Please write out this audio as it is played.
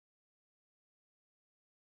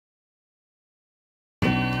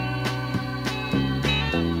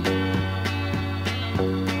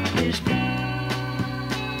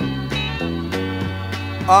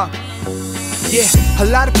Yeah, a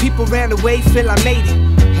lot of people ran away, feel I made it.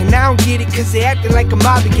 And I don't get it cause they acting like I'm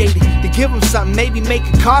obligated to give them something, maybe make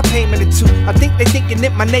a car payment or two. I think they thinking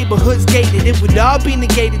that my neighborhood's gated. It would all be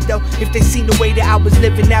negated though if they seen the way that I was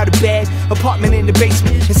living out of bed. Apartment in the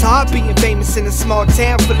basement. It's hard being famous in a small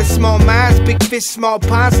town full of small minds. Big fish, small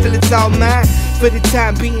ponds, still it's all mine for the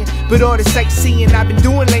time being. But all the sightseeing I've been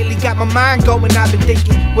doing lately got my mind going. I've been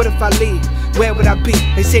thinking, what if I leave? Where would I be?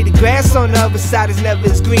 They say the grass on the other side is never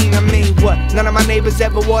as green. I mean, what? None of my neighbors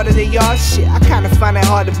ever water their yard? Shit, I kinda find that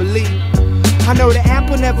hard to believe. I know the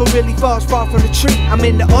apple never really falls far from the tree. I'm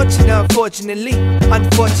in the orchard, unfortunately.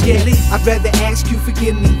 I'd rather ask you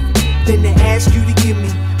forgive me than to ask you to give me.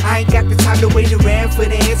 I ain't got the time to wait around for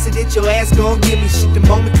the answer that your ass gon' give me. Shit, the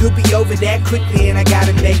moment could be over that quickly and I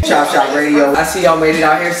gotta make Chop Shop Radio. I see y'all made it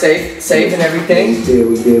out here safe and everything.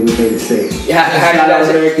 We made it safe. Yeah, how you guys,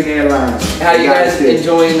 American Airlines. How you guys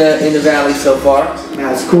enjoying in the valley so far? Nah,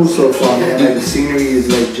 it's cool so far, man. Like the scenery is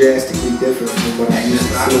like drastically different from what I used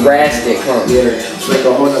to see. Drastic, huh? Yeah, it's like a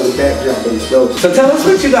whole nother backdrop, but it's dope. So tell us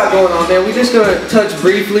what you got going on, man. We're just gonna touch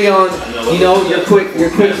briefly on, you know, your quick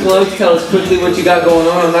plugs. Tell us quickly what you got going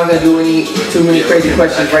on. I'm not gonna do too many crazy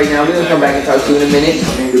questions right now. We're gonna come back and talk to you in a minute.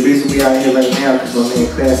 I mean, the reason we out here right now is my man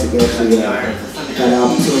Classic actually had an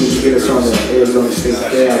opportunity to get us on the Arizona State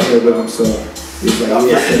Fair out here with him. So it's like,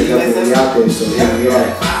 yeah, setting up when we out there. So here we are.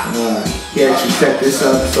 He actually set this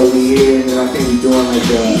up, so we here, and then I think we're doing like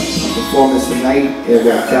a performance tonight at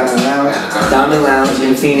Diamond Lounge. Diamond Lounge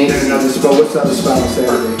in Phoenix. What's the other spot on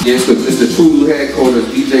Saturday? Yeah, it's the true headquarters.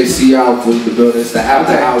 DJ C out for the building. It's the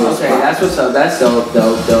after hours. Okay, that's what's up. That's dope.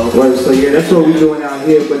 Well, so yeah, that's what we're doing out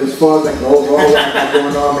here. But as far as like the overall what I got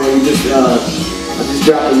going on, man, I just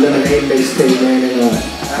dropped a Lemonade mixtape, man, and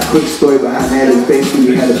a quick story behind that is basically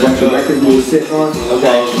we had a bunch of records we were sitting on.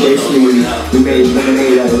 Okay. Basically, we made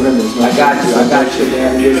lemonade out of lemons. I got you.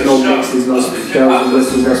 Man. There's no mixes, no bells and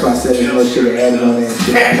whistles. That's why I said there's no sugar added on there.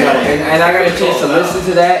 And I got a chance to listen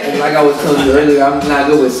to that, and like I was telling you earlier, I'm not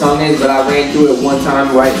good with song names, but I ran through it one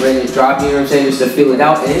time right when it dropped, you know what I'm saying, just to feel it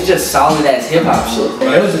out, and it's just solid ass hip hop shit. And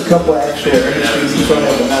there was a couple actual industries on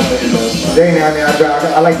there, but not that. Every now and then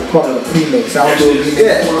I like to call it a pre-mix. I don't do a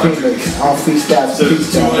remix, pre-mix. I don't freestyle,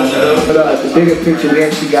 But the bigger picture, we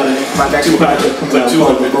actually got my next project coming out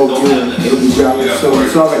called It'll be dropping, so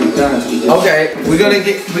it's already done. Okay, we're gonna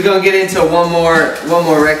get into one more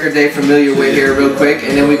record they familiar with here real quick,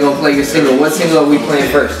 and then we're gonna play your single. What single are we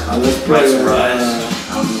playing first? Let's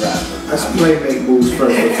play Make Moves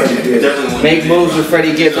first with Freddie Gibbs. Make Moves with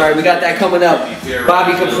Freddie Gibbs. All right, we got that coming up.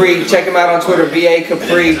 Bobby Capri, check him out on Twitter, BA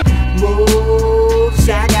Capri. Moves,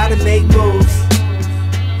 I gotta make moves.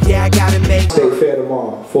 Yeah, I gotta make State Fair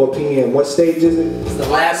tomorrow, 4 p.m. What stage is it? It's the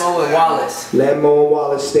Ladmo and Wallace. Ladmo and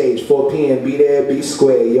Wallace stage, 4 p.m. Be there, be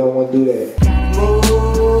square. You don't want to do that.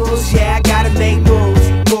 Moves, yeah, I gotta make moves.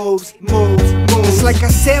 It's like I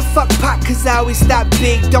said, fuck pop, cause I always stop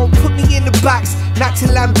big. Don't put me in the box, not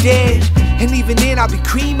till I'm dead. And even then, I'll be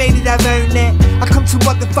cremated, I've earned that. I come too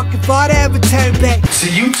motherfucking far to ever turn back. So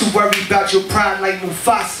you too worried about your pride like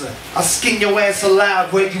Mufasa. I'll skin your ass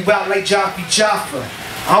alive, wear you out like Joffrey Jaffa.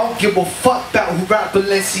 I don't give a fuck about who rock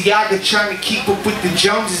Balenciaga. Trying to keep up with the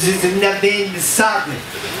Joneses is a never-ending saga.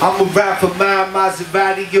 I'ma ride for my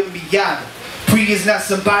Maserati or Miata. Pre is not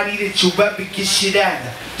somebody that you'll ever get shit out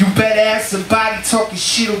of. You better ask somebody talking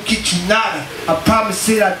shit will get you nada. I promise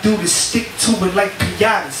it I do this, stick to it like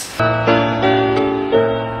piatas.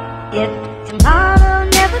 If tomorrow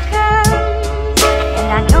never comes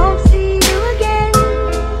and I don't see you again,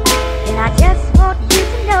 then I just want you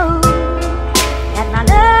to know that my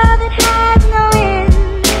love, it has no end.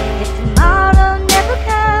 If tomorrow never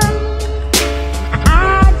comes and I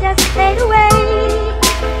just fade away,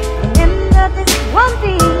 remember this one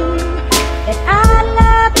thing, that I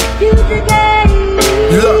love you today.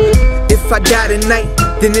 Look, if I die tonight,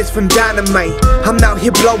 then it's from dynamite. I'm out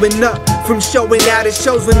here blowing up, from showing out at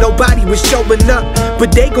shows when nobody was showing up.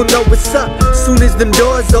 But they gon' know what's up soon as them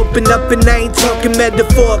doors open up. And I ain't talking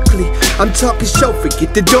metaphorically, I'm talking chauffeur,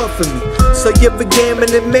 get the door for me. So you're a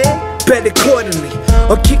gambling man, bet accordingly.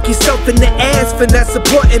 Or kick yourself in the ass for not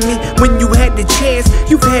supporting me. When you had the chance,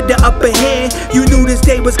 you've had the upper hand. You knew this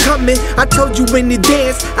day was coming, I told you in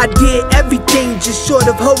advance. I did everything just short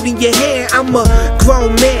of holding your hand. I'm a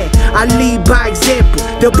grown man, I lead by example.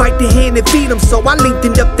 They'll bite the hand and feed them, so I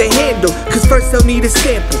lengthened up the handle. Cause first they'll need a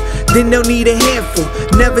sample, then they'll need a handful.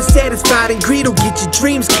 Never satisfied and greed will get your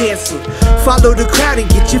dreams canceled. Follow the crowd and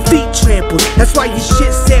get your feet trampled. That's why your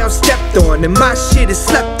shit sounds stepped on and my shit is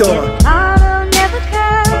slept on.